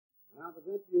I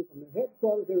present to you from the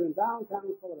headquarters here in downtown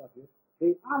Philadelphia,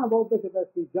 the Honorable Bishop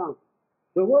S.C Johnson,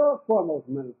 the world's foremost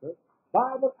minister,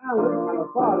 Bible analyst, and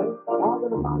authority on the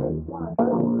divine life.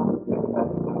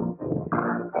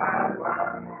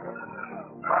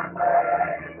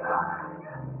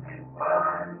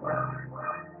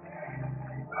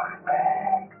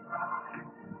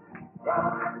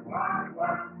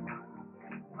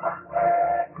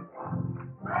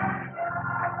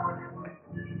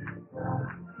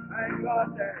 Thank God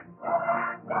there.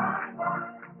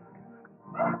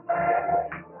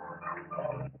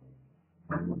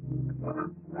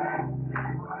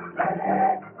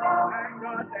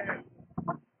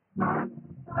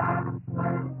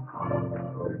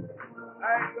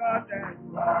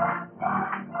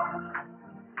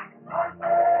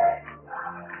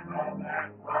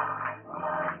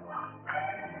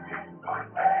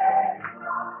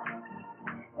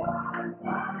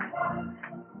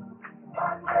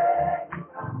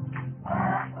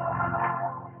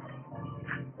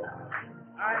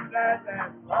 I'm glad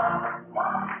that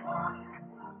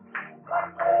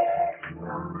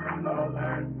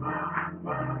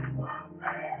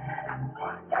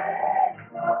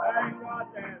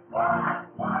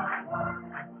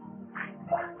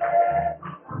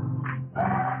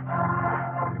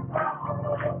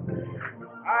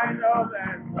I know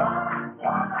that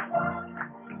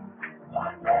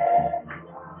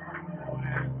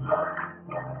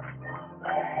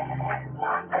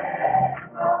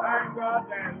I'm God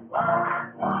and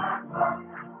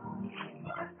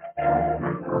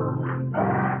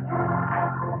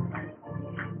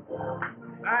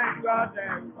I'm God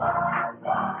and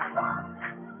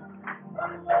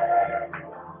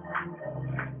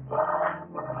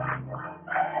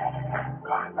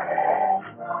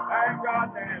I'm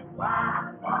God and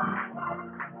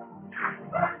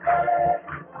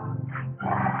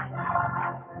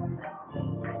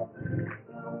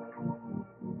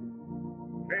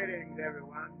greetings,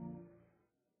 everyone.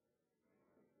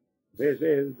 This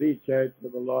is the Church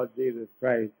of the Lord Jesus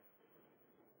Christ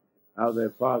of the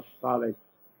Apostolic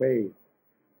Faith.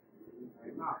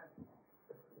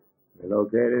 We're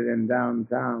located in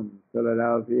downtown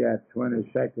Philadelphia at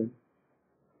 22nd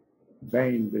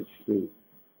Bainbridge Street.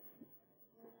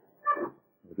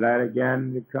 We're glad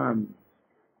again to come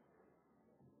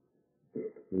to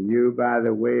you by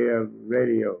the way of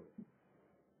radio,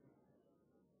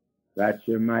 that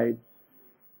you might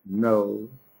know,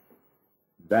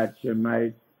 that you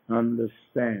might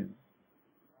understand.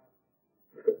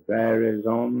 There is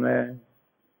only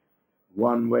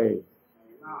one way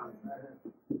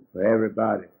for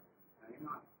everybody.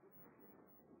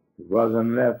 It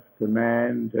wasn't left to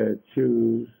man to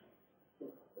choose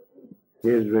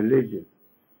his religion.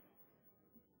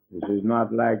 This is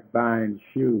not like buying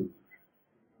shoes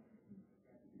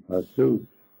or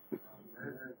suits.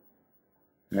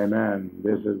 Amen.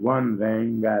 This is one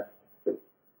thing that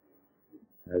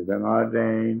has been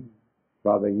ordained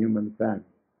for the human family.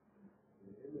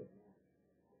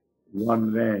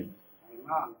 One thing.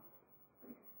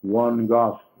 One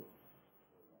gospel.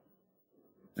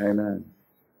 Amen.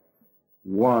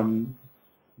 One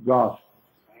gospel.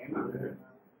 Amen.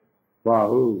 For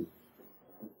who?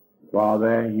 For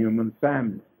the human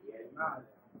family.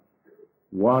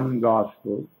 One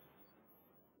gospel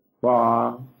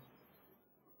for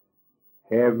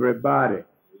everybody.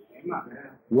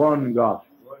 One gospel.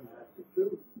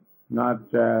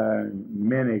 Not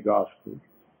many gospels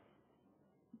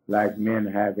like men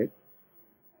have it,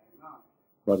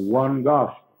 but one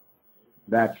gospel.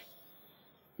 That's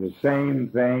the same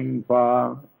thing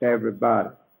for everybody.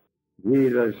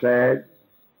 Jesus said,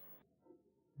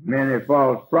 many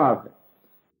false prophets.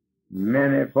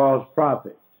 Many false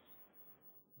prophets.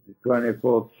 The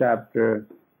 24th chapter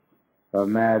of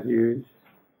Matthew,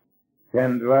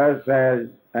 10th verse says,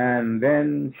 and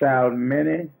then shall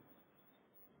many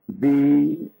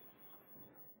be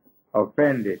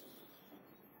offended,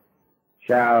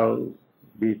 shall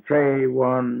betray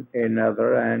one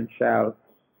another, and shall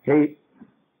hate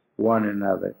one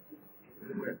another.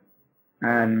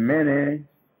 And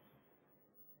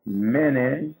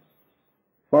many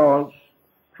false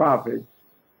prophets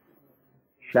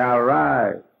shall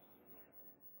rise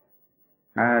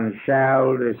and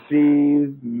shall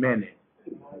deceive many.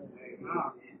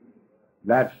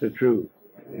 That's the truth.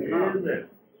 Amen.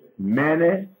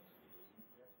 Many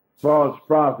false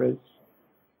prophets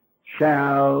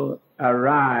shall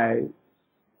arise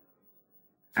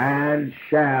and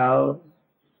shall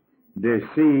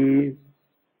deceive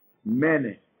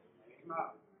many.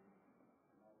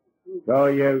 So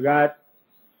you've got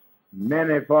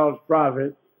many false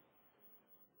prophets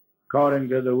according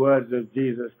to the words of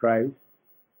Jesus Christ,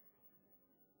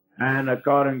 and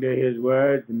according to his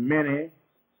words, many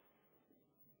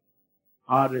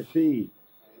are deceived.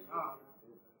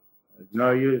 There's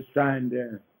no use trying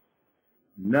to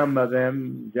number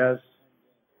them, just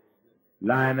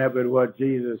line up with what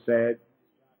Jesus said.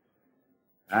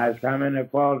 As how many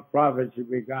false prophets have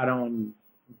we got on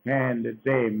hand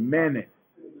today? Many.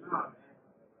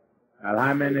 And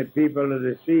how many people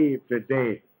are deceived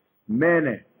today?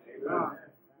 Many.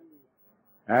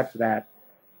 That's that.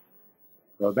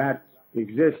 So that's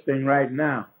existing right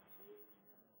now.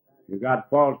 You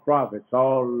got false prophets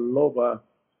all over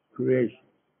creation.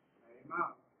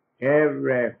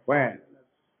 Everywhere.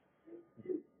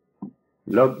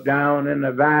 Look down in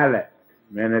the valley.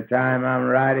 Many times I'm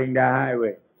riding the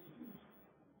highway,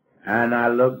 and I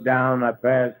look down, I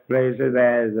pass places,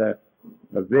 there's a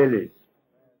village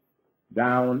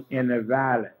down in the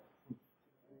valley,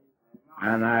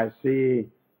 and I see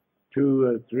 2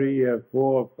 or 3 or 4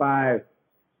 or 5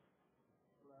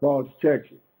 false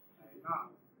churches,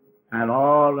 and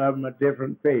all of them are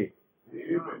different faiths.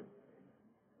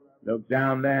 Look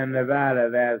down there in the valley,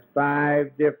 there's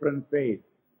 5 different faiths.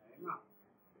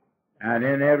 And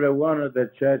in every one of the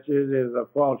churches is a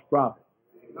false prophet.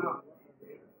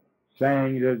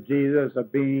 Sayings of Jesus are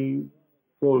being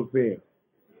fulfilled.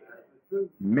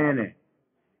 Many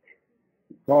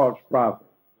false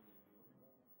prophets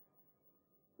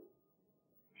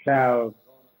shall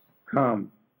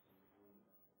come,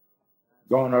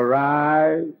 gonna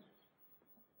rise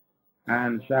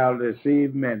and shall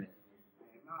deceive many.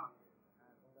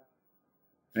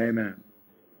 Amen.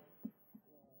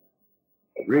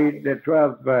 Read the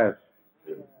 12th verse.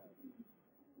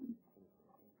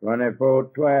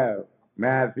 24:12,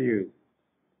 Matthew.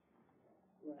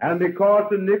 And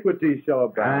because iniquity shall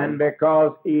abound, And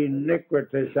because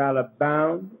iniquity shall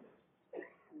abound,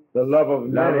 the love of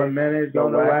many is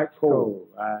going to wax cold.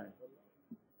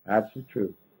 That's the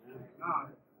truth.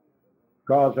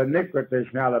 Because iniquity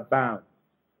shall abound,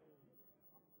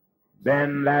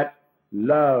 then that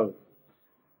love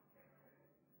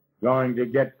going to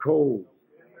get cold.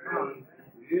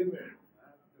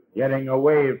 Getting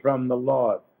away from the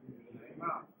Lord.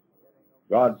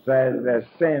 God says their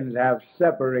sins have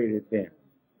separated them.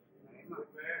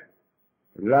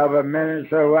 Love of many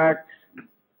shall wax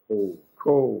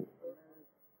cold.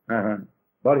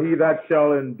 But he that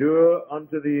shall endure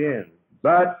unto the end,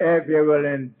 But if you will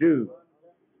endue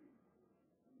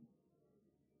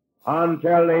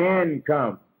until the end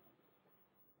comes,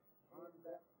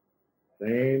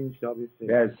 same shall be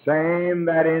saved. the same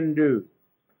that endue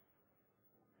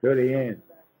to the end.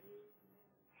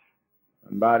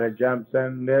 Somebody jumps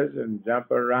in this and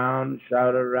jump around,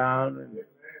 shout around, and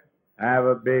have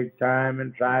a big time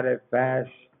and try to fast.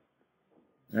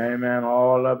 Amen.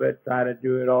 All of it. Try to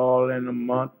do it all in a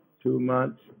month, 2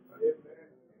 months.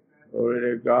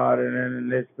 Glory to God. And then in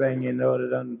this thing, you know, it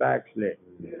doesn't backslid.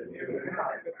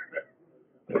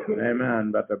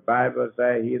 Amen. But the Bible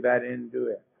says, he that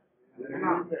endureth.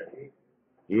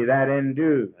 He that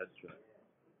endue. That's right.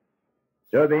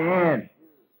 To the end.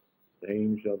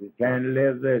 Same shall be saved. Can't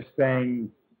live this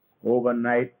thing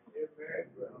overnight.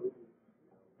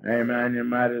 Amen. You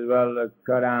might as well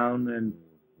cut down and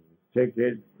take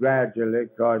it gradually,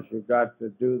 because you got to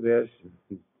do this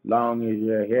long as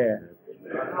you're here.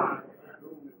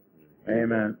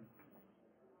 Amen.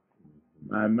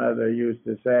 My mother used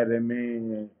to say to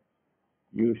me,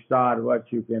 you start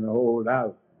what you can hold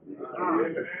out.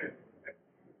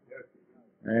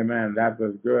 Amen. That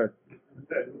was good.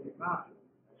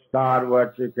 Start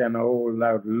what you can hold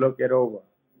out. Look it over.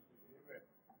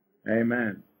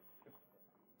 Amen.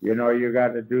 You know, you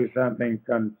got to do something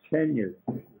continually.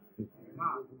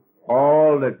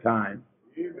 All the time.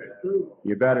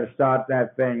 You better start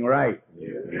that thing right.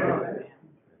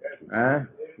 Huh?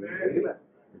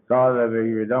 Because if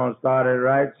you don't start it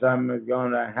right, something is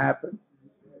going to happen.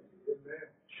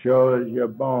 Sure as you're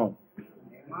born.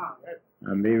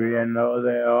 And people, you know,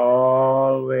 they're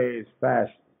always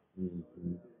fasting.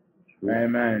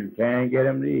 Amen. Can't get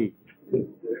them to eat.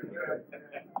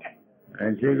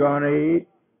 And she going to eat?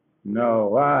 No.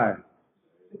 Why?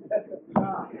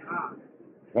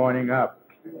 Pointing up.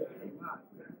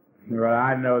 Well,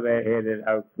 I know they're headed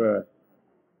out for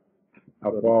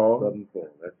a fall. Sudden fall.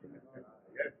 That's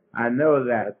right. I know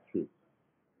that.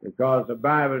 Because the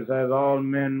Bible says all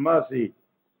men must eat.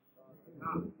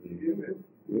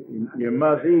 You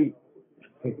must eat.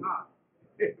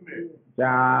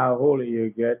 How holy you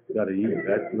get. Got to eat.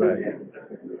 That's right.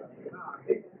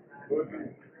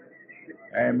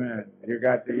 Amen. You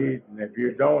got to eat, and if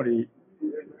you don't eat,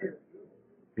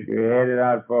 you're headed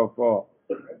out for a fall.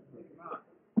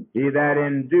 He that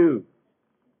endue.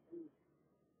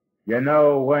 You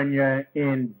know, when you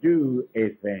endue a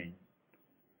thing,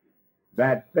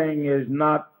 that thing is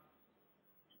not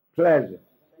pleasant.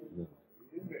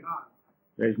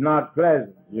 It's not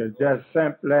pleasant. You just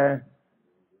simply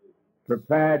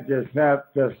prepared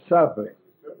yourself to suffer.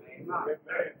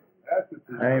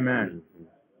 Amen.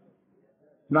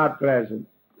 It's not pleasant.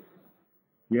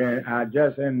 I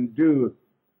just endure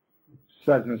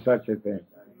such and such a thing.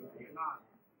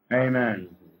 Amen.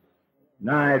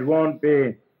 Now, it won't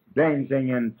be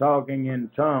dancing and talking in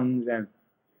tongues and,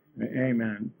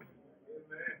 amen,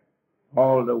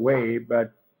 all the way,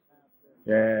 but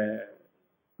you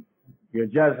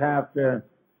just have to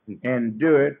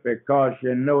endure it because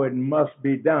you know it must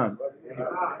be done.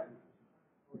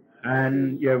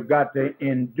 And you've got to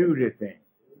endure the thing.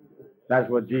 That's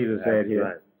what Jesus said here.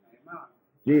 Right.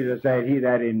 Jesus said, he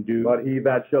that endures. But he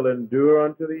that shall endure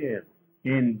unto the end.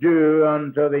 Endure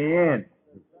unto the end.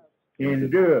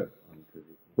 Endure.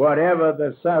 Whatever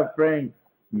the suffering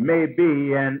may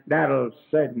be, and that'll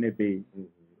certainly be.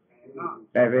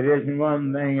 If it isn't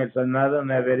one thing, it's another,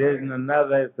 and if it isn't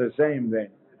another, it's the same thing.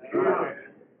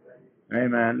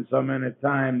 Amen. So many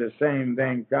times the same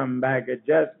thing come back. It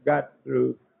just got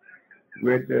through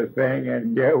with the thing,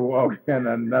 and you walk in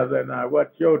another. Now,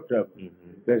 what's your trouble?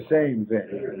 The same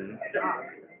thing.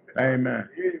 Amen.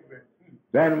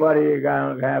 Then what are you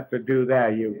going to have to do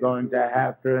there? You're going to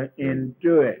have to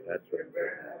endure it. That's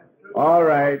right. All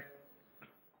right.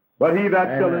 But he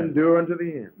that shall endure unto the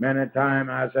end. Many times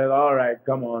I said, all right,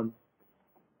 come on.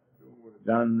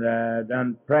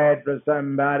 Done prayed for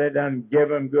somebody, done give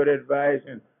them good advice,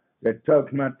 and it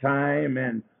took my time,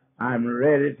 and I'm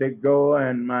ready to go,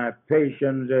 and my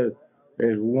patience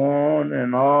is worn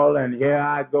and all, and here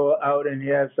I go out and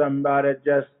hear somebody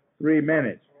just 3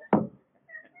 minutes.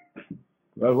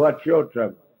 Well, what's your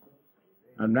trouble?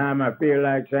 And now I feel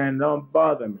like saying, don't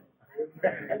bother me.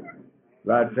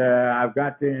 But I've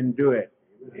got to endure it.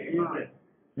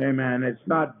 Amen. It's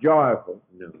not joyful.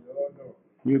 No.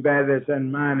 You bear this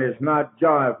in mind. It's not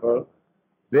joyful.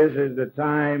 This is the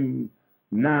time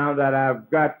now that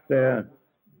I've got to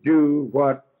do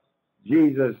what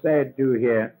Jesus said do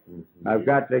here. I've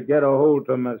got to get a hold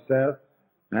of myself,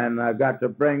 and I've got to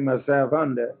bring myself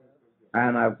under,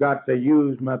 and I've got to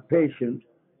use my patience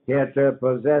here to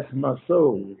possess my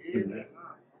soul.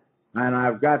 And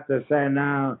I've got to say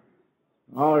now,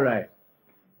 all right,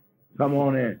 come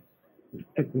on in.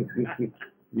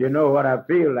 You know what I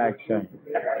feel like saying.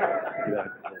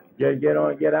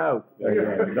 Get out.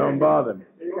 Don't bother me.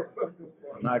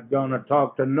 I'm not going to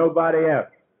talk to nobody else.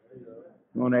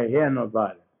 I'm going to hear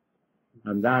nobody.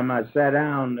 Sometimes I sit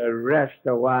down to rest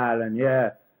a while and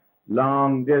hear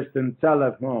long distance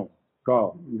telephone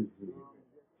call.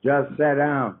 Just sit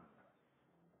down.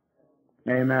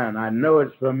 Amen. I know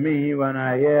it's for me when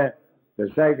I hear the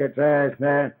secretary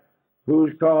say,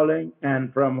 who's calling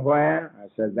and from where? I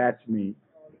said, that's me.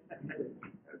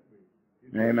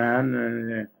 Amen.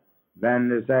 And then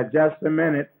they said, just a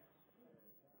minute.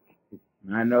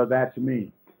 I know that's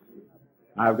me.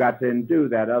 I've got to endure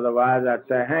that. Otherwise, I'd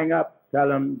say, hang up. Tell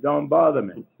them, don't bother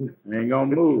me. I ain't going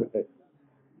to move.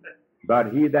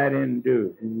 But he that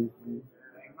endures.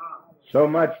 So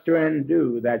much to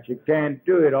endure that you can't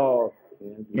do it all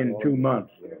in 2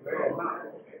 months.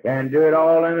 Can't do it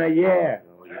all in a year.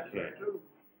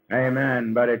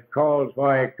 Amen. But it calls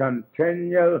for a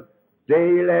continual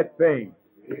daily thing.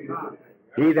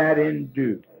 He that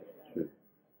endures.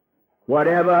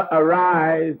 Whatever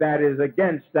arise that is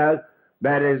against us,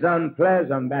 that is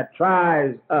unpleasant, that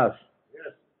tries us.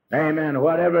 Amen.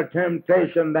 Whatever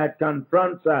temptation that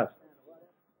confronts us,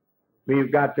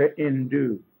 we've got to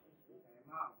endure.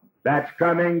 That's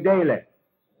coming daily.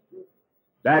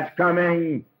 That's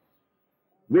coming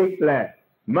weekly,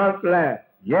 monthly,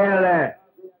 yearly,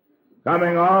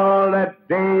 coming all the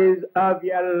days of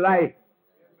your life.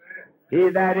 He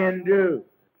that endures.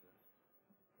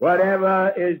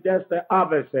 Whatever is just the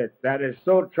opposite, that is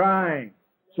so trying,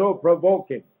 so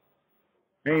provoking,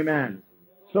 amen,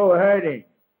 so hurting,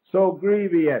 so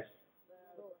grievous.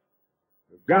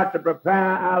 We've got to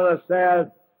prepare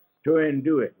ourselves to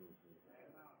endure it.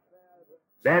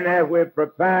 Then if we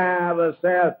prepare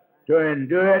ourselves to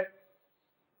endure it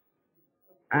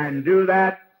and do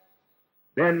that,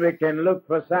 then we can look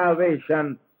for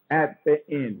salvation at the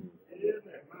end.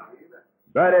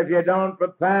 But if you don't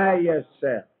prepare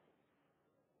yourself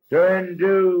to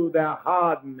endure the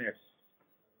hardness,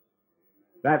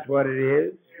 that's what it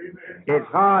is. It's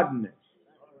hardness.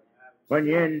 When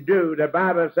you endure, the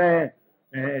Bible says,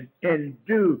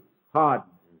 endure hardness.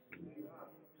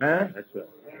 Huh? That's right.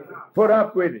 Put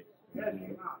up with it.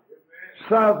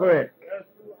 suffer it.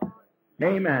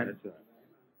 Amen.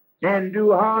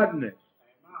 Endure hardness.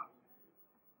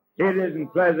 It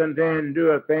isn't pleasant to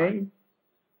endure a thing.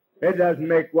 It doesn't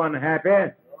make one happy.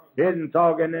 It isn't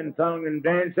talking in tongues and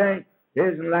dancing.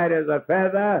 It isn't light as a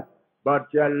feather, but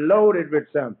you're loaded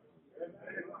with something.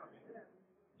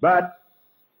 But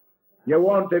you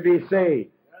want to be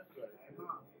saved.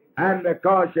 And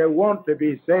because you want to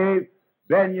be saved,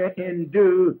 then you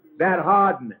endure that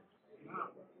hardness.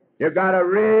 You got a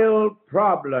real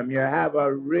problem. You have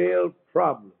a real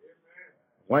problem.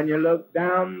 When you look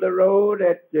down the road,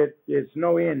 it's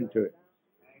no end to it.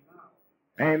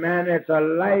 Amen. It's a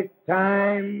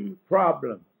lifetime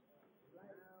problem.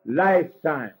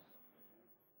 Lifetime.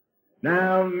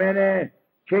 Now many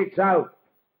kicks out.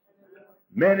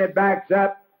 Many backs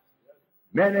up.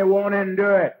 Many won't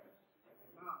endure it.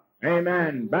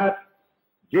 Amen. But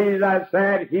Jesus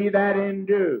said, he that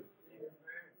endure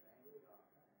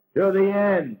to the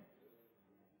end,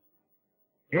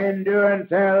 endure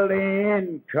until the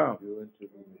end come,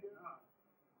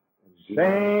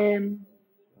 same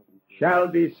shall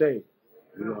be saved.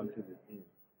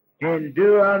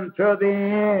 Endure unto the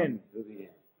end.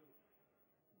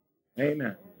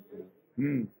 Amen.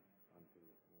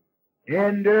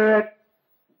 Endure it,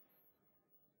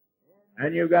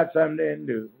 and you got something to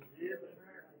endure.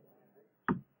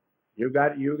 You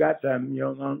got something.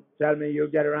 You don't tell me you'll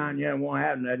get around here and won't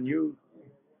have nothing. You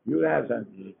have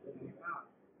something.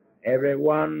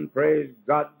 Everyone, praise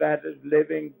God, that is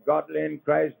living godly in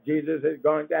Christ Jesus is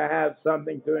going to have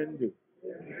something to endure.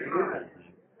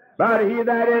 But he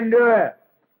that endureth.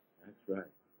 That's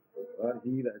right. But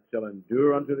he that shall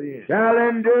endure unto the end. Shall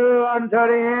endure unto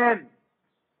the end.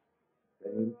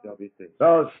 Same shall be saved.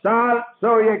 So start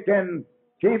so you can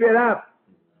keep it up.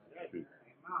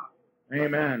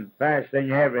 Amen.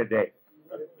 Fasting every day.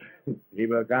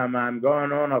 People come, I'm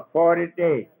going on a 40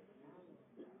 day.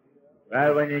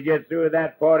 Well, when you get through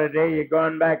that 40 day, you're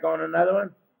going back on another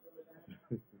one.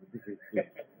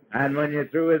 And when you're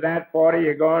through with that 40,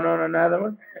 you're going on another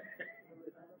one.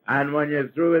 And when you're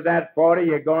through with that 40,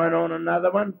 you're going on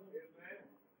another one.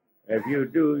 If you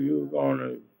do,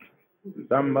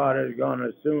 somebody's going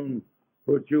to soon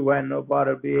put you where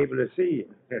nobody will be able to see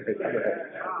you.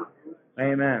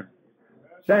 Amen.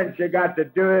 Since you got to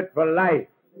do it for life,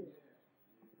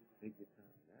 you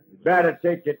better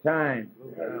take your time.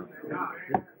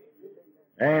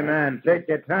 Amen. Take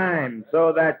your time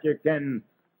so that you can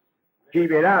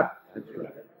keep it up.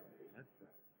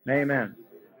 Amen.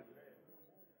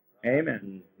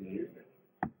 Amen.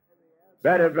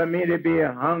 Better for me to be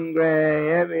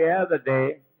hungry every other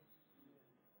day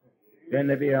than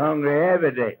to be hungry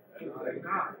every day.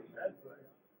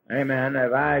 Amen.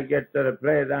 If I get to the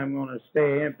place I'm going to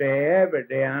stay empty every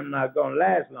day, I'm not going to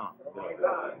last long.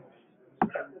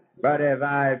 But if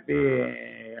I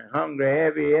be hungry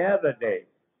every other day,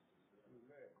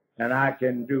 then I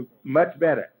can do much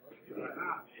better.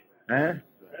 Huh?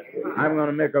 I'm going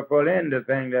to make a full end of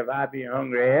things if I be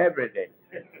hungry every day.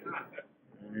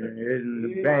 It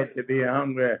isn't bad to be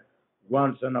hungry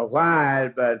once in a while,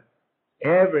 but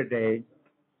every day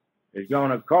is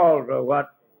going to call for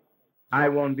what I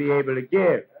won't be able to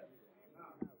give.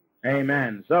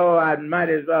 Amen. So I might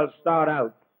as well start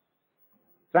out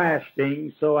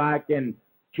fasting so I can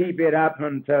keep it up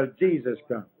until Jesus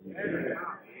comes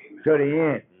to the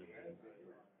end.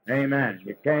 Amen.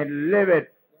 You can't live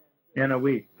it in a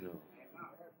week.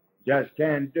 Just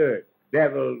can't do it.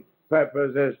 Devil's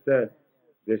purpose is to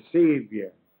deceive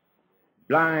you,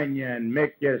 blind you, and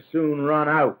make you soon run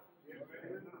out.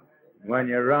 When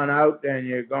you run out, then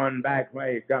you're going back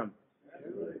where you come.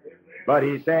 But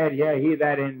he said, yeah, he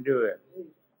that endureth.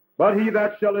 But he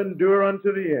that shall endure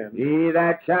unto the end. He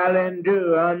that shall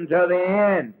endure unto the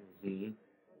end.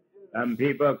 Some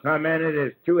people come in and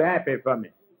it's too happy for me.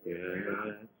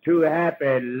 Too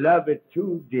happy, love it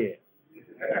too dear.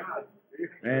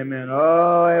 Amen.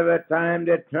 Oh, every time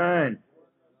they turn,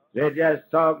 they're just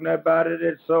talking about it.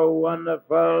 It's so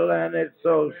wonderful and it's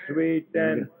so sweet.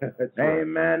 And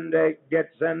amen, they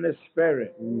gets in the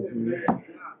spirit.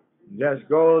 Just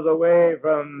goes away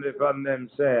from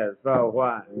themselves for a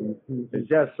while. It's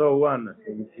just so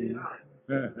wonderful.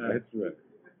 That's right.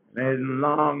 And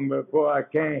long before I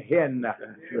can't hear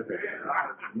nothing.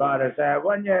 But I said,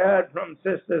 when you heard from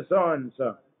Sister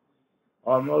so-and-so,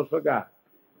 almost forgot.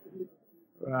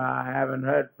 Well, I haven't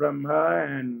heard from her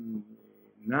in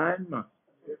 9 months.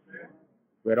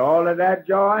 With all of that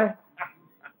joy,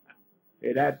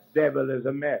 that devil is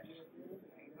a mess.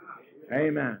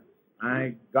 Amen.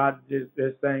 God,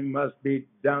 this thing must be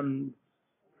done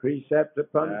Precept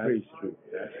upon precept.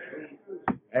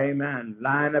 Amen.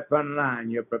 Line upon line.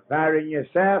 You're preparing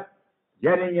yourself,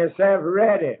 getting yourself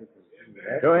ready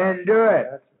to endure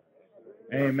it.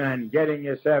 Amen. Getting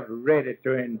yourself ready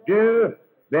to endure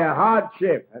their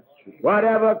hardship.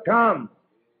 Whatever comes.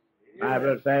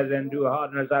 Bible says, endure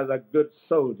hardness as a good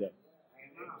soldier.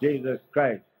 Jesus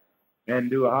Christ,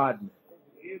 endure hardness.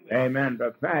 Amen.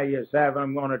 Prepare yourself.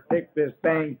 I'm going to take this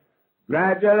thing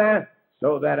gradually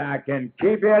so that I can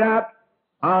keep it up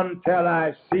until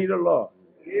I see the Lord.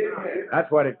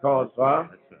 That's what it calls for.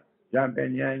 Jump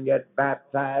in here and get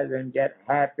baptized and get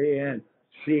happy and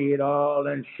see it all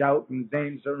and shout and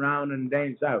dance around and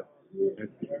dance out.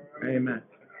 Amen.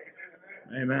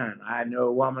 Amen. I know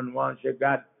a woman once she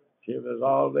was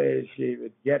always, she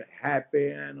would get happy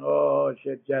and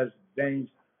she'd just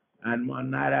dance. And one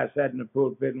night I sat in the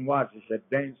pulpit and watched her. She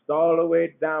danced all the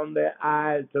way down the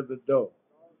aisle to the door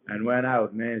and went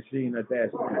out and then seen her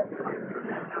there.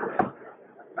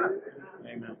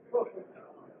 Amen.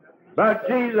 But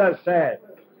Jesus said,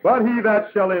 But he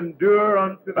that shall endure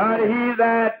unto the but end. he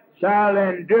that shall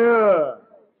endure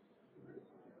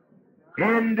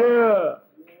to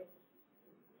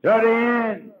the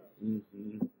end.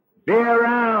 Be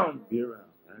around. Be around.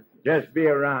 Just be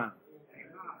around.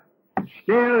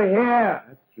 Still here.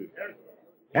 That's true.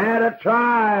 Had a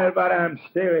trial, but I'm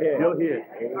still here. Still here.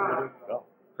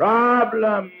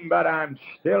 Problem, but I'm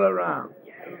still around.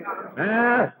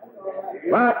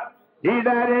 But he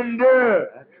that endures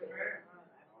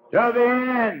to the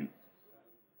end.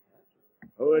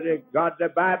 God, the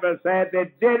Bible said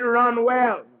they did run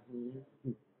well.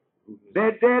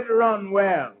 They did run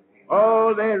well.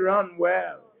 Oh, they run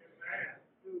well.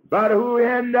 But who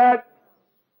ended?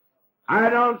 I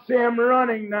don't see him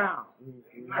running now.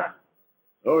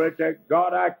 Glory to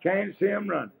God, I can't see him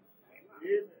running.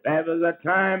 There was a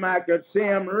time I could see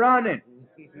him running.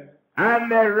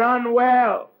 And they run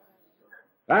well.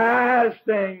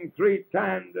 Fasting 3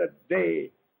 times a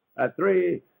day,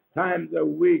 3 times a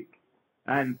week,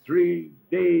 and 3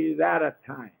 days at a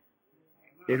time.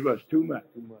 It was too much.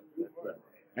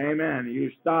 Amen. You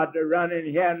start to run in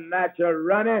here, natural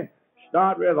running.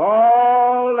 Start with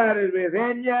all that is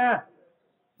within you.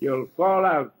 You'll fall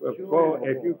out.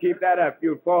 If you keep that up,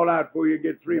 you'll fall out before you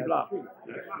get 3 blocks.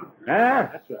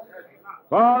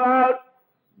 Fall out.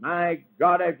 My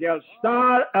God, if you'll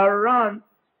start a run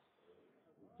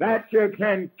that you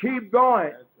can keep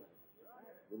going.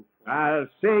 I'll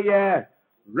see you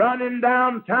running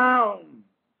downtown.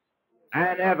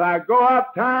 And if I go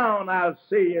uptown, I'll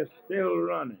see you still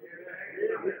running.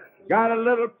 Got a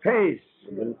little pace.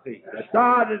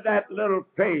 Started that little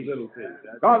pace.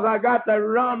 Because I got to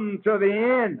run to the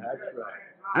end.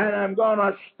 And I'm going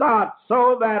to start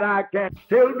so that I can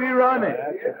still be running.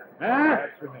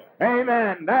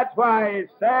 Amen. That's why he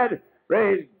said,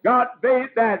 praise God, they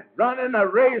that run in a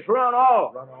race run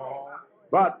all.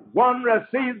 But one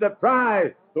received the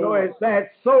prize. So he said,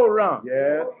 so run.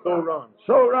 Yes, so run.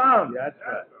 So run. That's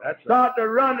right. That's right. Start to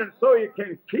running so you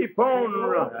can keep on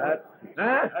running.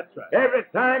 That's right. Every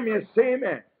time you see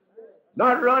me,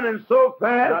 not running so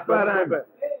fast, but I'm,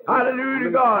 hallelujah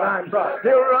to God, I'm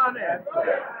still running.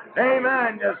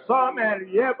 Amen. You saw me the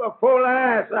year before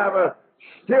last, I was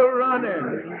still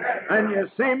running. And you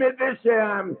see me this year,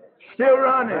 I'm still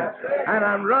running. And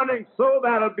I'm running so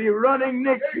that I'll be running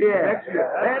next year.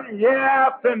 And year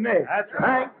after next.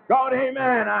 Thank God,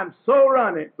 amen. I'm so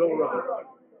running.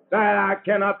 That I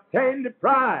can obtain the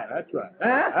prize. That's right.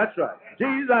 That's right.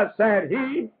 Jesus said,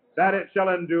 he That it shall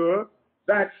endure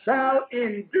that shall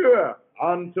endure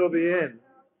until the end,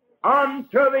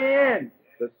 unto the end,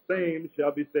 the same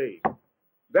shall be saved.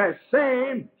 the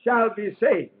same shall be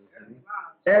saved.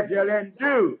 If you'll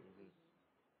endure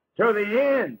to the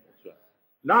end,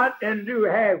 not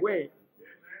endure halfway,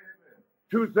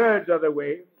 2/3 of the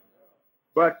way,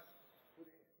 but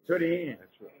to the end.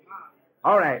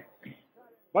 All right.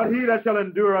 But he that shall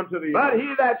endure unto the end, But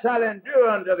he that shall endure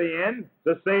unto the end,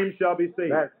 the same shall be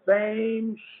saved. the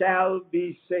same shall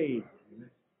be saved.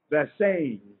 The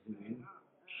same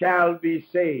shall be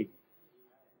saved.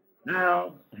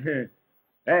 Now,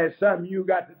 there's something you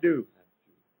got to do.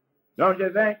 Don't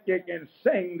you think you can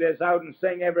sing this out and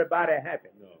sing everybody happy?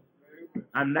 No.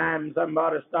 And now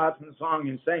somebody starts a song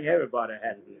and sing everybody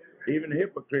happy. Even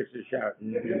hypocrites are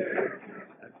shouting.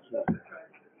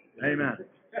 Amen.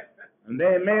 And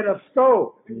they made a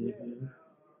scope.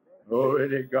 Glory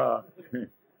to God.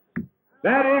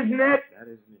 That isn't it.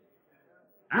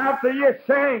 After you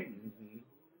sing,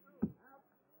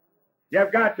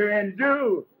 you've got to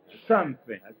endure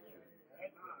something.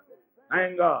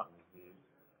 Thank God.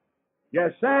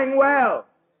 You sang well.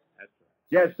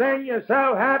 You sing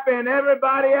yourself happy and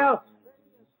everybody else.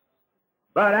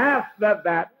 But after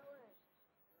that,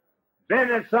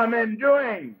 then some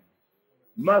enduing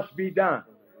must be done.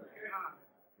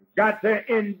 Got to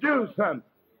endure something.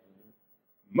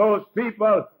 Most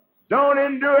people don't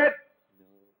endure it,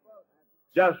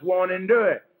 just won't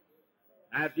endure it.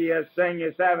 After you sing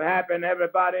yourself happy and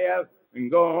everybody else and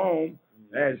go home,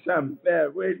 there's something there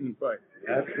waiting for you.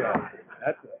 That's right.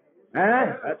 That's right.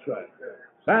 Huh? That's right.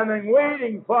 Something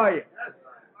waiting for you.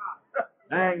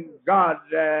 Thank God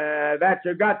that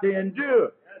you got to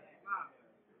endure.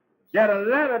 Get a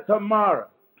letter tomorrow.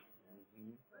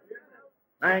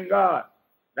 Thank God.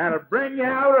 That'll bring you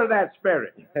out of that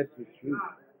spirit. That's the truth.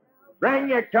 Bring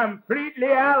you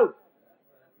completely out.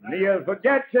 You'll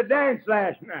forget your dance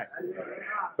last night.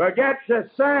 Forget your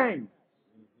sing.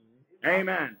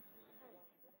 Amen.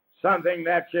 Something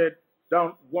that you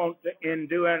don't want to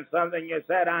endure and something you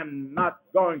said, I'm not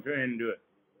going to endure.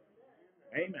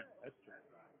 Amen. That's true.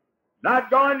 Not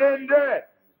going to endure it.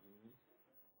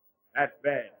 That's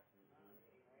bad.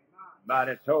 But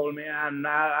it told me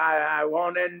I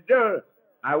won't endure.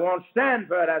 I won't stand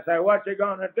for it. I said, what you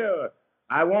going to do?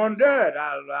 I won't do it.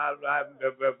 I'm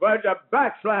verge of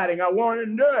backsliding. I won't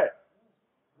endure it.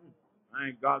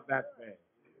 Thank God that's bad.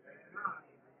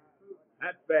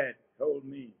 That's bad. Told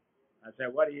me. I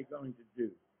said, what are you going to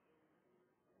do?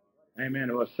 Amen.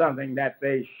 It was something that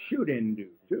they shouldn't do,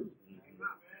 too.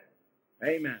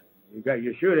 Amen.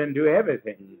 You shouldn't do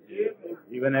everything.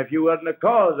 Even if you wasn't the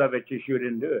cause of it, you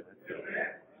shouldn't do it.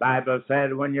 Bible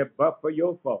said when you buff for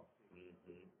your fault,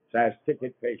 says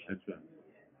ticket patience. That's right.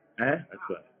 Huh? That's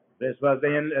right. This was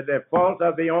the fault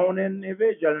of the own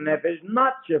individual, and if it's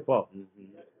not your fault,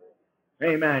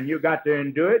 amen, you got to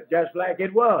endure it just like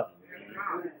it was.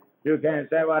 You can't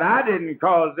say, well, I didn't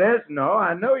cause this. No,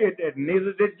 I know you didn't.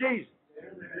 Neither did Jesus.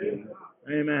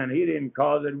 Amen. He didn't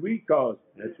cause it. We caused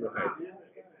it. That's right.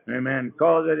 Amen.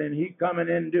 Caused it, and he come and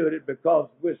endured it because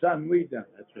we're something we done.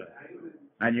 That's right.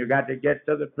 And you got to get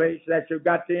to the place that you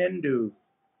got to endure.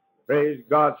 Praise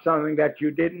God, something that you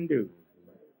didn't do.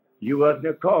 You wasn't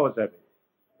the cause of it,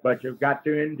 but you've got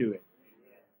to endure it.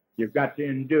 You've got to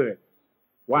endure it.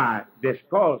 Why? This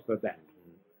calls for that.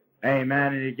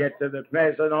 Amen. And you get to the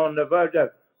place and on the verge of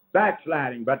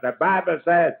backsliding. But the Bible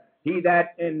says, he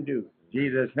that endures.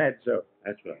 Jesus said so.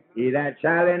 That's right. He that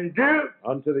shall endure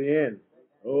Unto the end.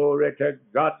 glory to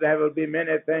God, there will be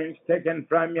many things taken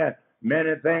from you,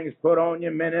 many things put on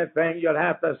you, many things you'll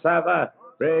have to suffer.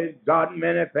 Praise God,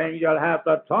 many things you'll have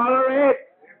to tolerate.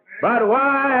 But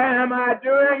why am I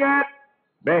doing it?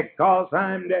 Because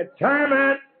I'm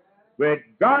determined with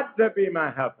God to be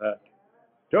my helper,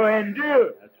 to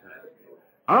endure That's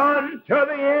right. unto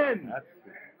the end. That's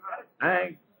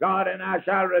Thank God, and I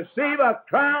shall receive a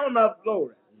crown of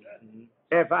glory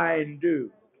if I endure.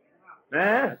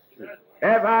 Eh?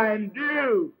 If I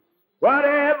endure,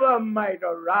 whatever might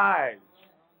arise.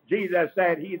 Jesus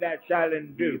said, he that shall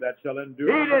endure. He that shall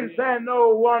endure. He didn't say no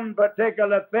one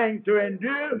particular thing to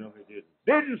endure. No, he didn't.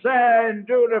 Didn't say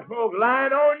endure the folk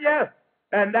lying on you,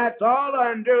 and that's all,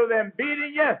 or endure them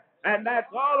beating you, and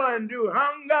that's all, or endure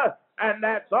hunger, and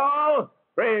that's all.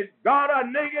 Praise God, or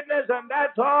nakedness, and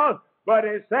that's all. But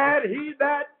it said, he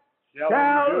that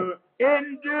shall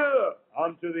endure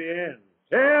Unto the end.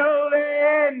 till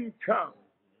the end comes.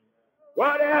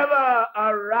 Whatever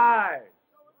arise,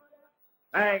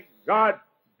 thank God,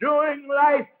 during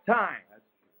lifetime.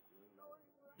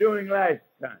 During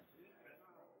lifetime.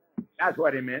 That's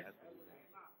what he meant.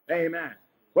 Amen.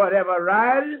 Whatever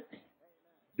arises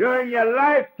during your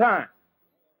lifetime.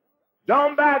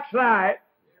 Don't backslide.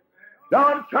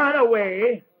 Don't turn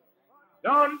away.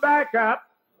 Don't back up.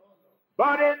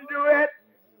 But endure it.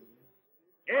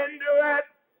 Endure it.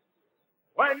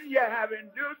 When you have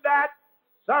endured that,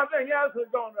 something else is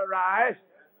going to arise.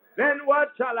 Then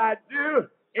what shall I do?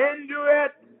 Endure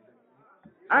it.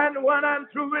 And when I'm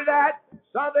through with that,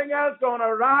 something else is going to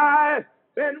arise.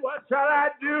 Then what shall I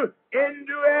do?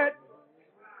 Endure it.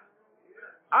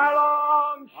 How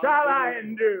long shall I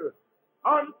endure?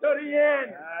 Unto the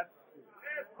end.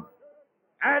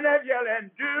 And if you'll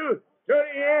endure to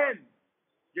the end,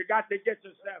 you got to get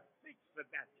yourself fixed for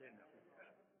that, you know.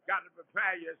 Got to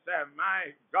prepare yourself.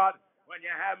 My God, when you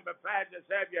haven't prepared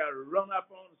yourself, you run up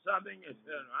on something, you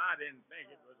say, I didn't think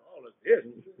it was all of this.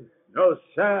 No,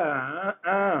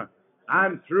 sir.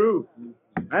 I'm through.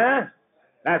 Huh?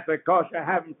 That's because you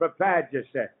haven't prepared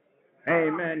yourself.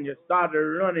 Amen. You started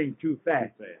running too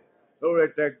fast. Glory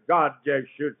to God, you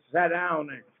should sit down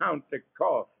and count the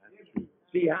cost.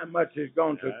 See how much it's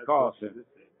going to cost.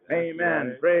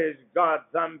 Amen. Praise God.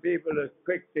 Some people are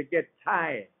quick to get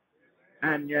tired.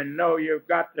 And you know you've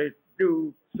got to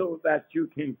do so that you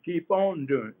can keep on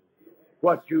doing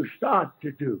what you start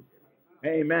to do.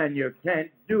 Amen. You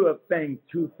can't do a thing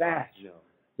too fast.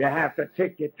 You have to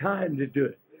take your time to do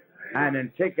it. And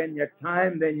in taking your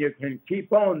time, then you can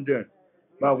keep on doing it.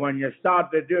 But when you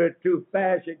start to do it too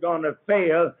fast, you're going to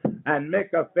fail and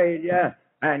make a failure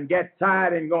and get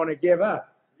tired and going to give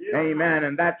up. Amen.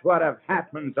 And that's what have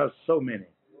happened to so many.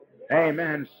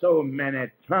 Amen. So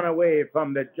many turn away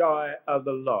from the joy of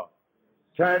the Lord.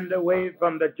 Turned away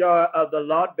from the joy of the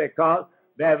Lord because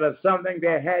there was something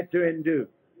they had to endure.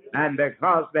 And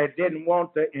because they didn't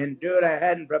want to endure, they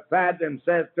hadn't prepared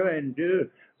themselves to endure.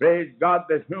 Praise God,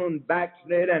 they soon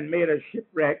backslid and made a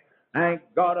shipwreck. Thank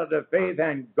God of the faith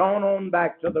and gone on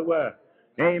back to the world.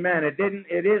 Amen. It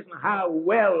isn't how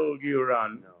well you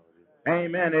run.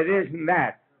 Amen. It isn't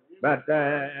that. But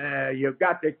you've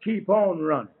got to keep on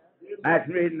running. That's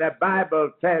the reason the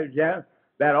Bible tells you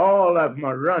that all of them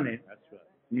are running. That's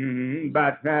right.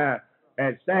 But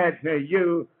it says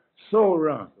you so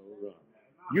run.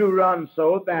 You run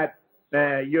so that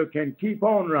you can keep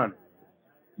on running.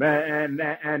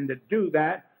 And to do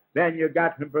that, then you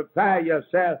got to prepare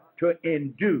yourself to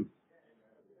endure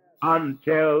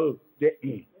until the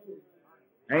end.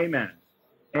 Amen.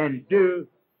 Endure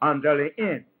until the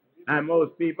end. And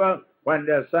most people, when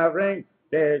they're suffering,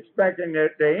 they're expecting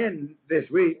it to end this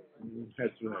week.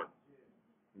 That's right.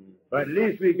 But at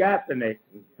least we got the next.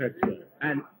 That's right.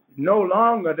 And no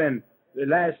longer than the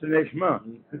last of next month.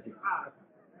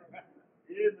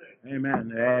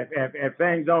 Amen. If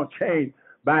things don't change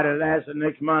by the last of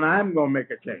next month, I'm going to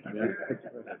make a change.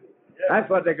 That's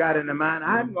what they got in their mind.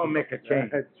 I'm going to make a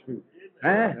change. That's true.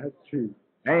 Huh? That's true.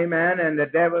 Amen. And the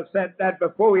devil set that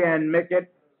before you and make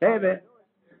it heavy.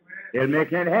 He'll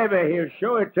make it heavy. He'll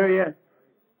show it to you.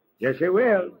 Yes, he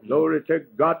will. Glory to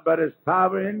God, but it's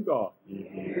power in God.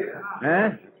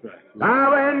 Huh?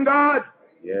 Power in God.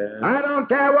 Yeah. I don't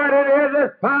care what it is.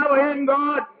 It's power in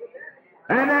God.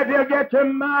 And if you get your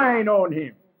mind on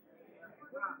him.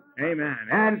 Amen.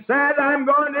 And says, I'm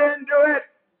going to endure it.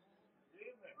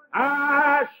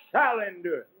 I shall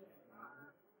endure it.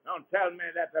 Don't tell me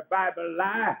that the Bible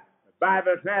lies. The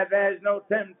Bible says there is no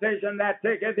temptation that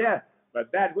taketh you,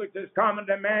 but that which is common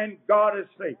to man, God is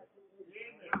faithful,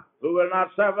 who will not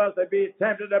suffer us to be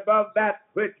tempted above that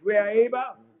which we are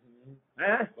able.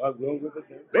 Filled with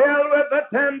the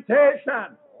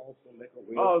temptation.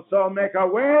 Also make a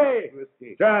way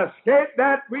to escape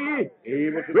that we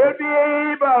will be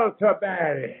able to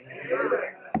bear it.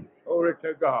 Glory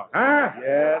to God.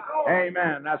 Yes.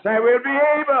 Amen. I say we'll be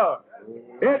able.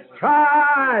 It's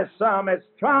tiresome. It's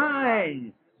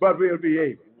trying, but we'll be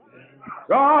able.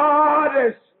 God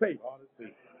is faithful.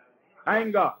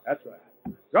 Thank God. That's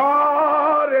right.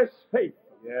 God is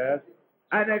faithful. Yes.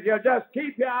 And if you just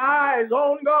keep your eyes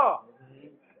on God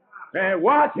and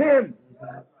watch Him,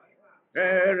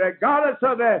 regardless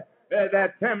of the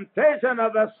temptation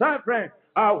of the suffering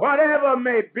or whatever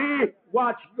may be,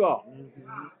 watch God.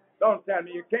 Don't tell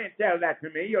me. You can't tell that to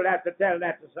me. You'll have to tell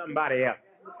that to somebody else.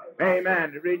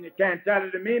 Amen. The reason you can't tell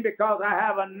it to me because I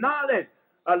have a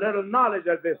little knowledge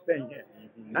of this thing here.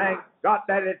 Thank God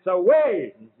that it's a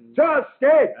way to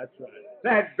escape. That's right.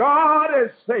 That God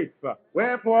is faithful.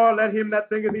 Wherefore, let him that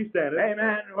thinketh he standeth.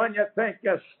 Amen. When you think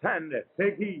you standeth,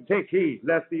 take heed,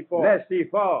 lest he fall. Lest he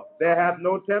fall. There hath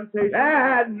no temptation. There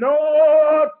hath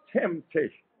no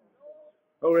temptation.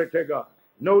 Glory to God.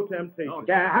 No temptation. Don't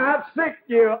care how sick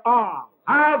you are,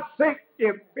 how sick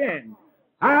you've been,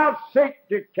 how sick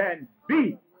you can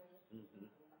be,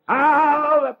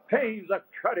 how the pains are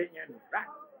cutting and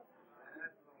rattling.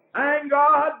 Thank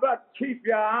God, but keep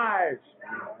your eyes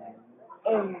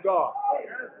on God.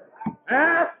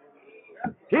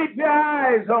 Keep your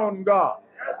eyes on God.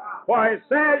 For it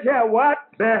says here what?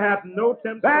 There hath no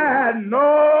temptation. There hath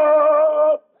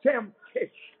no temptation.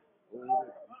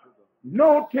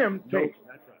 No temptation.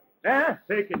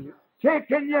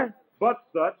 Taking you. But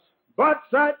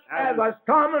such as was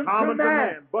common to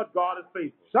man. But God is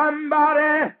faithful.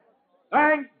 Somebody,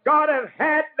 thank God, has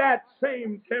had that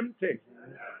same temptation.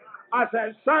 I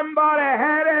said, somebody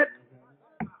had it.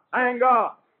 Thank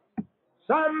God.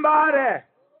 Somebody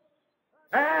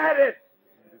had it.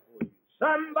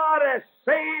 Somebody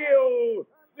sailed,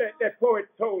 the poet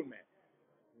told me,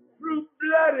 through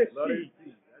bloody sea.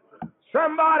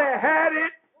 Somebody had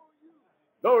it.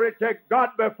 Glory to God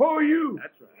before you.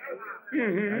 That's right.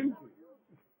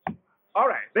 Mm-hmm. All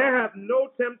right. There have no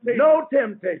temptation. No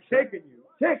temptation.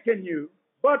 Taken you.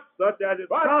 But such as is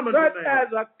common to man.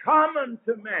 As a common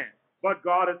to man. But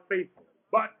God is faithful.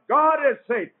 But God is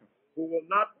faithful. Who will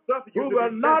not suffer you. Who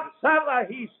will not suffer.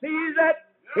 He sees it.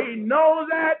 He knows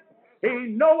it. He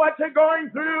knows what you're going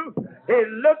through. He's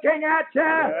looking at you.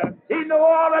 Yes. He knows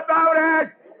all about it.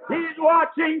 He's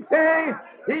watching things.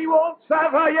 He won't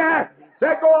suffer you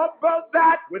to go above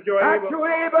that. With your that able.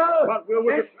 you're able. But will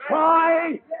with It's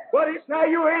trying, but it's not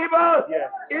you able. Yes.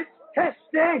 It's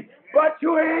testing, but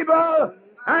you're able.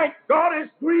 And God is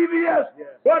grievous, Yes.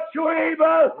 but you're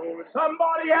able.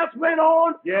 Somebody else went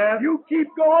on. Yes. You keep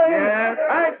going. Yes.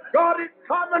 And God is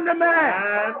coming to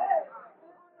man. And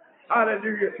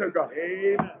Hallelujah to God.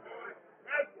 amen.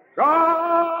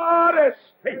 God is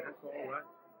faithful. That's all right.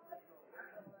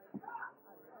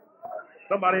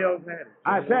 Somebody else had it.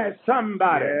 I said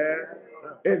somebody Yes.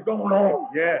 is going on.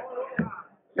 Yes.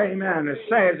 Amen. It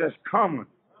says it's common.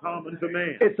 Common to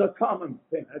man. It's a common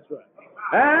thing. That's right.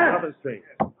 Huh? Common thing.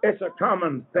 It's a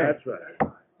common thing. That's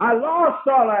right. I lost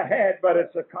all I had, but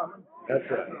it's a common. That's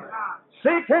right.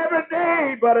 Sick every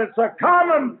day, but it's a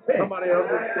common thing. Somebody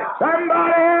else is sick.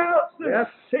 Somebody else is Yes.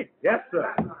 sick. Yes,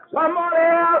 sir. Somebody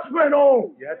else went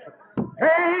on. Yes, sir.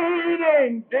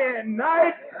 Hating day and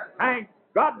night. Thank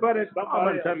God, but it's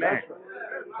common to man. That's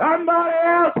right. Somebody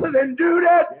else has endured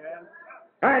it Yes.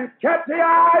 and kept the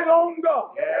eyes on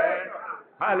God. Yes.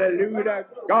 Hallelujah.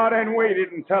 God ain't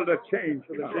waited until the change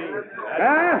for the change.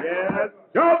 Huh? Yes.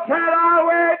 Don't tell I'll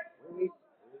wait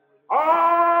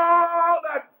all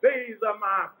the days of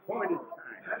my appointed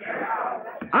time.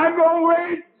 I'm going to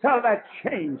wait till that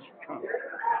change comes.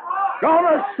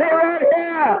 Gonna stay right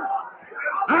here.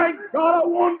 I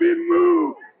won't be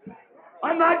moved.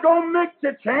 I'm not going to make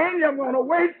the change. I'm going to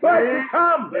wait for it to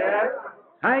come. Yes.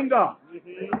 Hang on.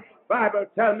 Mm-hmm. Bible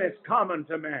tells me it's common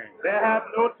to man. They have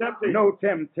no temptation. No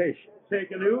temptation.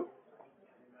 Taken you?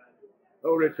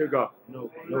 Glory to God. No.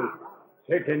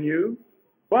 Taking you,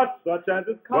 But such as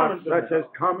is common but to such man. as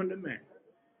common to man.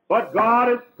 But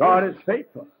God is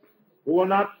faithful, who will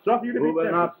not suffer you to who be will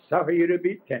tempted. not suffer you to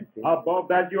be tempted. Above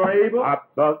that you are able,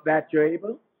 Above that you're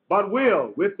able. but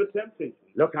will with the temptation.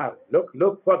 Look out.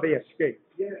 Look for the escape.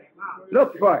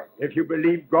 Look for it. If you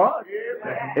believe God,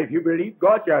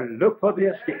 you look for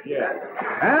the escape. Yes.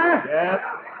 Huh? Yes.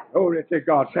 Glory to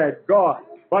God. Said God.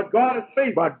 But God is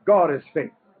faithful, But God is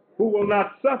faithful. who will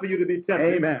not suffer you to be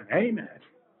tempted. Amen. Amen.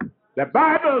 The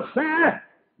Bible says,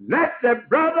 let the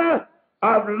brother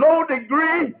of low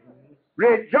degree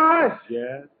rejoice.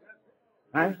 Yes.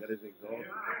 Huh? That is exalted.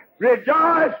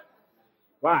 Rejoice.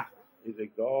 Why? Is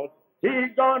exalted.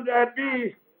 He's going to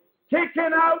be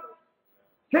taken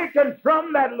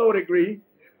from that low degree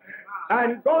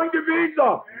and going to be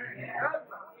exalted.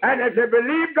 And if you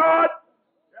believe God,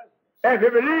 if you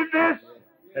believe this,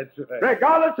 That's right.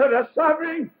 regardless of the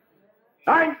suffering,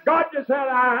 thank God you said,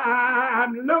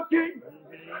 I'm looking.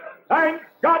 Thank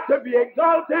God to be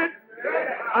exalted.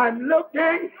 I'm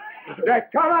looking to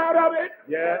come out of it.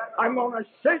 Yes. I'm going to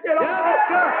shake it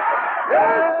off.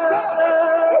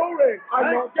 Yes. Glory.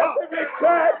 I'm going to get the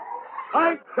victory.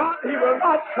 Thank God he will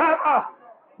not suffer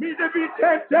me to be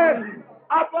tempted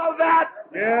above that.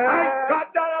 Yes. Thank God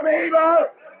that I'm able.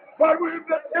 But with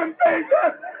the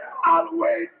temptation, I'll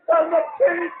wait till the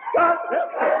change comes.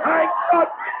 Thank God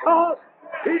because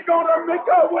he's going to make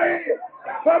a way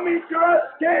for me to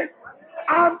escape.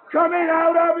 I'm coming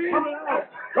out of it.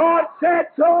 God said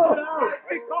so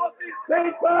because he's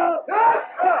faithful.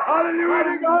 Hallelujah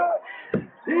to God.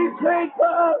 He's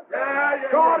faithful.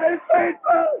 God is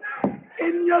faithful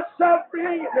in your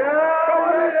suffering.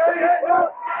 God is faithful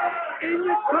in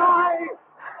your crying.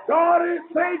 God is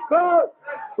faithful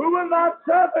who will not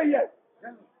suffer you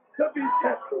to be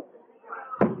tempted.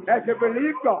 As you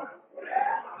believe God.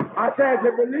 I say as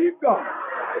you believe God.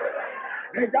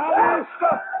 And God is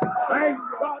thank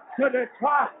God to the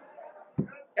trial.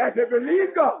 As you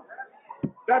believe God,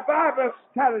 the Bible's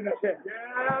telling us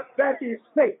that He's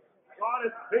faithful. God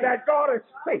is faithful. That God is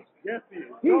faithful. Yes, he is.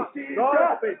 He God, sees God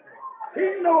God. is faithful. He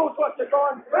knows what you're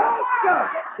going through.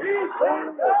 He's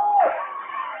faithful.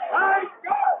 Thank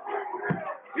God.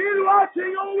 He's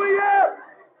watching over you.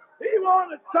 He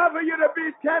won't suffer you to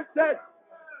be tempted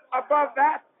above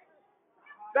that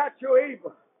you're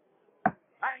able.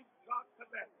 Thank God for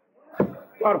that.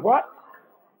 But what?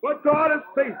 But God is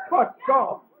faithful. But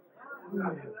God.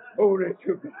 Glory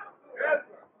to God.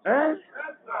 Huh?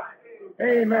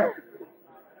 Amen.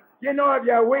 You know, if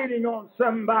you're waiting on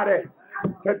somebody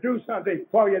to do something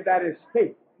for you, that is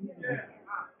faith.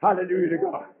 Hallelujah to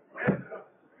God.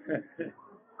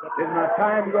 Is my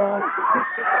time gone?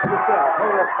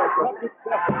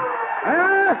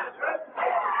 Huh?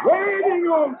 Waiting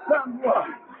on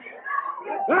someone.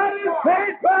 That is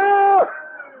faithful.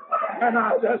 And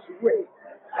I just wait.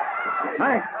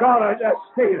 Thank God I just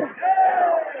stay there.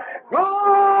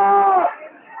 God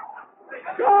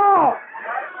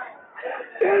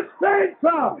is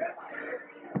faithful.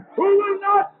 who will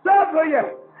not suffer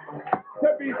you to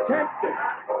be tempted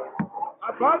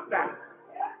above that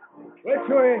which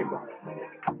you're able,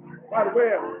 but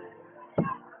will.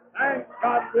 Thank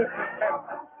God with him.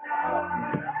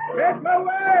 Make my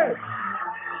way.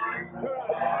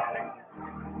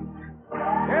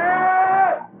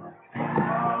 Yes!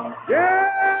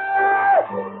 Yes!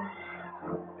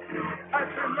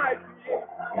 That's the mighty.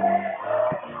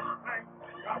 Thank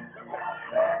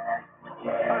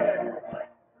God.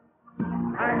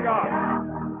 Thank God.